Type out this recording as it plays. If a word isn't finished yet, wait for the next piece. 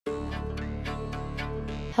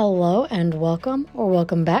Hello and welcome, or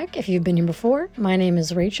welcome back if you've been here before. My name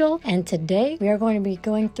is Rachel, and today we are going to be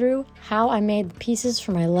going through how I made the pieces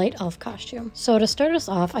for my light elf costume. So to start us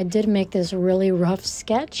off, I did make this really rough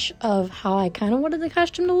sketch of how I kind of wanted the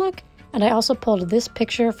costume to look, and I also pulled this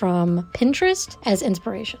picture from Pinterest as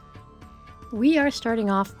inspiration. We are starting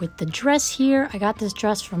off with the dress here. I got this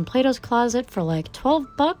dress from Plato's Closet for like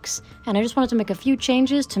 12 bucks, and I just wanted to make a few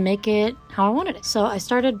changes to make it how I wanted it. So I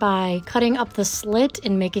started by cutting up the slit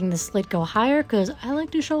and making the slit go higher because I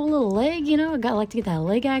like to show a little leg, you know, I like to get that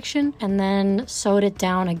leg action, and then sewed it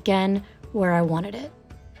down again where I wanted it.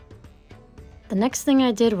 The next thing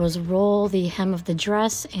I did was roll the hem of the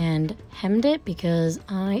dress and hemmed it because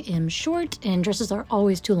I am short and dresses are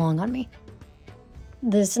always too long on me.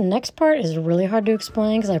 This next part is really hard to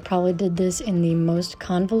explain because I probably did this in the most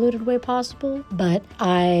convoluted way possible, but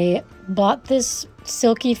I bought this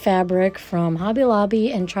silky fabric from Hobby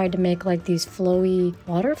Lobby and tried to make like these flowy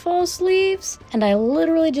waterfall sleeves, and I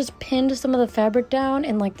literally just pinned some of the fabric down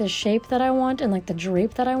in like the shape that I want and like the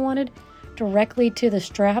drape that I wanted directly to the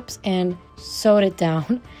straps and sewed it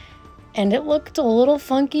down. And it looked a little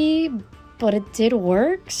funky, but it did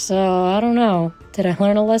work, so I don't know. Did I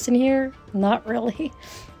learn a lesson here? Not really.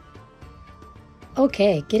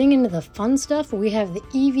 Okay, getting into the fun stuff, we have the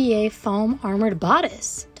EVA foam armored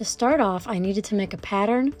bodice. To start off, I needed to make a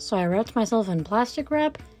pattern, so I wrapped myself in plastic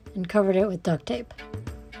wrap and covered it with duct tape.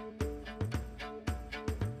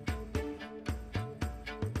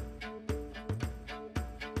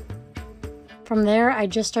 From there, I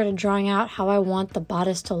just started drawing out how I want the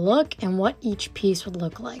bodice to look and what each piece would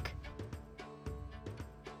look like.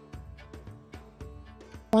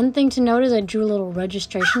 One thing to note is I drew little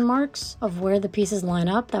registration marks of where the pieces line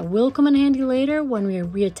up that will come in handy later when we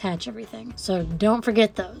reattach everything, so don't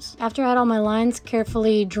forget those. After I had all my lines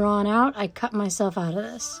carefully drawn out, I cut myself out of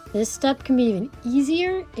this. This step can be even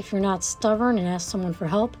easier if you're not stubborn and ask someone for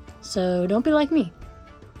help, so don't be like me.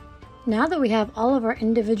 Now that we have all of our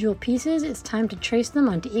individual pieces, it's time to trace them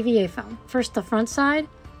onto EVA foam. First the front side,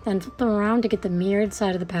 then flip them around to get the mirrored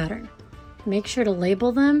side of the pattern. Make sure to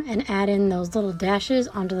label them and add in those little dashes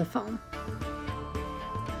onto the foam.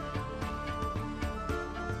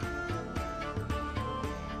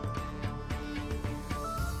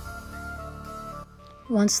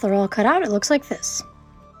 Once they're all cut out, it looks like this.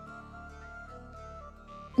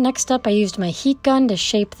 Next up, I used my heat gun to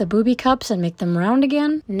shape the booby cups and make them round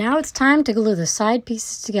again. Now it's time to glue the side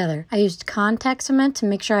pieces together. I used contact cement to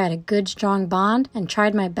make sure I had a good strong bond and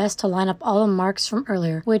tried my best to line up all the marks from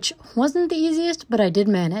earlier, which wasn't the easiest, but I did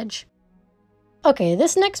manage. Okay,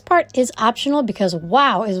 this next part is optional because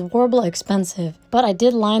wow, is Worbla expensive. But I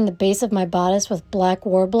did line the base of my bodice with black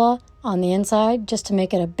Worbla on the inside just to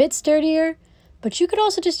make it a bit sturdier, but you could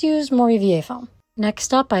also just use more EVA foam.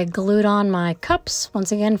 Next up, I glued on my cups,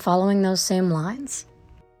 once again following those same lines.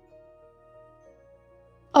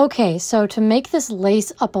 Okay, so to make this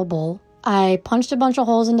lace uppable, I punched a bunch of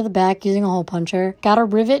holes into the back using a hole puncher, got a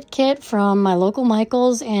rivet kit from my local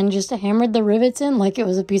Michaels, and just hammered the rivets in like it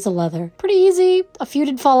was a piece of leather. Pretty easy, a few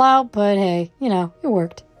did fall out, but hey, you know, it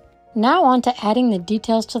worked. Now on to adding the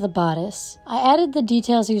details to the bodice. I added the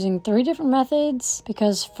details using 3 different methods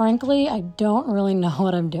because frankly, I don't really know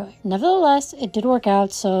what I'm doing. Nevertheless, it did work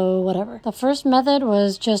out, so whatever. The first method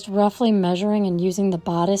was just roughly measuring and using the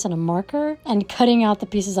bodice and a marker and cutting out the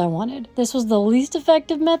pieces I wanted. This was the least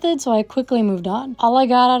effective method, so I quickly moved on. All I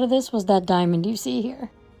got out of this was that diamond you see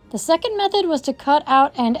here. The second method was to cut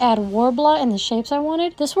out and add Worbla in the shapes I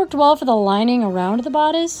wanted. This worked well for the lining around the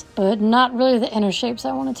bodice, but not really the inner shapes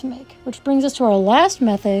I wanted to make. Which brings us to our last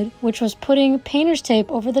method, which was putting painter's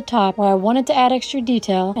tape over the top where I wanted to add extra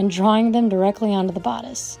detail and drawing them directly onto the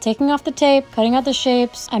bodice. Taking off the tape, cutting out the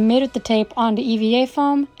shapes, I made it the tape onto EVA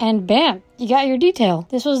foam, and bam, you got your detail.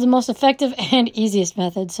 This was the most effective and easiest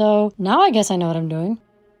method, so now I guess I know what I'm doing.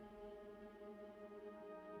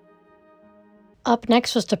 Up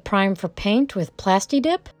next was to prime for paint with Plasti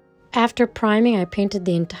Dip. After priming, I painted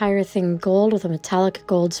the entire thing gold with a metallic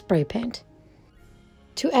gold spray paint.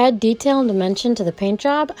 To add detail and dimension to the paint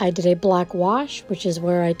job, I did a black wash, which is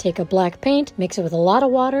where I take a black paint, mix it with a lot of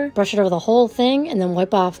water, brush it over the whole thing, and then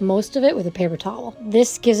wipe off most of it with a paper towel.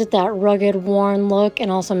 This gives it that rugged, worn look and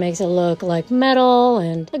also makes it look like metal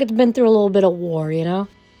and like it's been through a little bit of war, you know?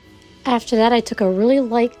 After that, I took a really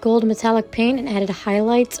light gold metallic paint and added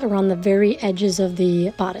highlights around the very edges of the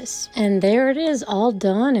bodice. And there it is, all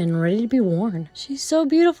done and ready to be worn. She's so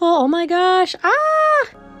beautiful, oh my gosh, ah!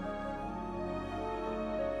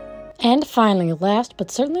 And finally, last but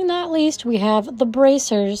certainly not least, we have the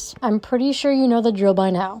bracers. I'm pretty sure you know the drill by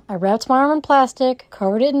now. I wrapped my arm in plastic,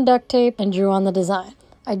 covered it in duct tape, and drew on the design.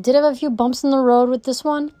 I did have a few bumps in the road with this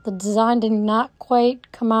one. The design did not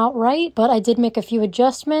quite come out right, but I did make a few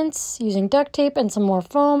adjustments using duct tape and some more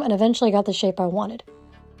foam and eventually got the shape I wanted.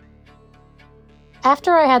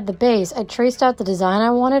 After I had the base, I traced out the design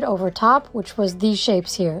I wanted over top, which was these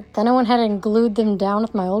shapes here. Then I went ahead and glued them down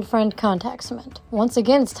with my old friend contact cement. Once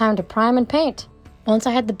again, it's time to prime and paint. Once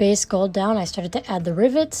I had the base gold down, I started to add the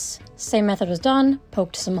rivets. Same method was done,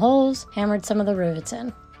 poked some holes, hammered some of the rivets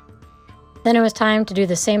in. Then it was time to do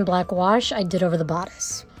the same black wash I did over the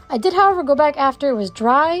bodice. I did, however, go back after it was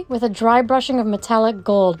dry with a dry brushing of metallic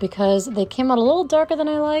gold because they came out a little darker than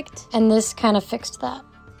I liked, and this kind of fixed that.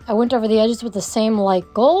 I went over the edges with the same light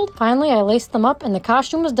gold. Finally, I laced them up and the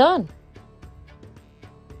costume was done.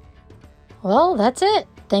 Well, that's it.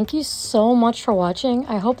 Thank you so much for watching.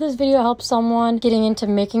 I hope this video helps someone getting into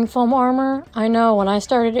making foam armor. I know when I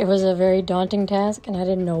started it was a very daunting task and I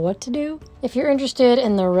didn't know what to do. If you're interested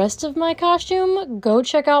in the rest of my costume, go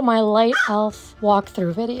check out my light elf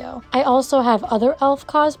walkthrough video. I also have other elf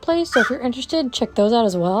cosplays, so if you're interested, check those out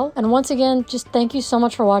as well. And once again, just thank you so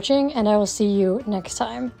much for watching and I will see you next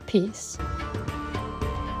time. Peace.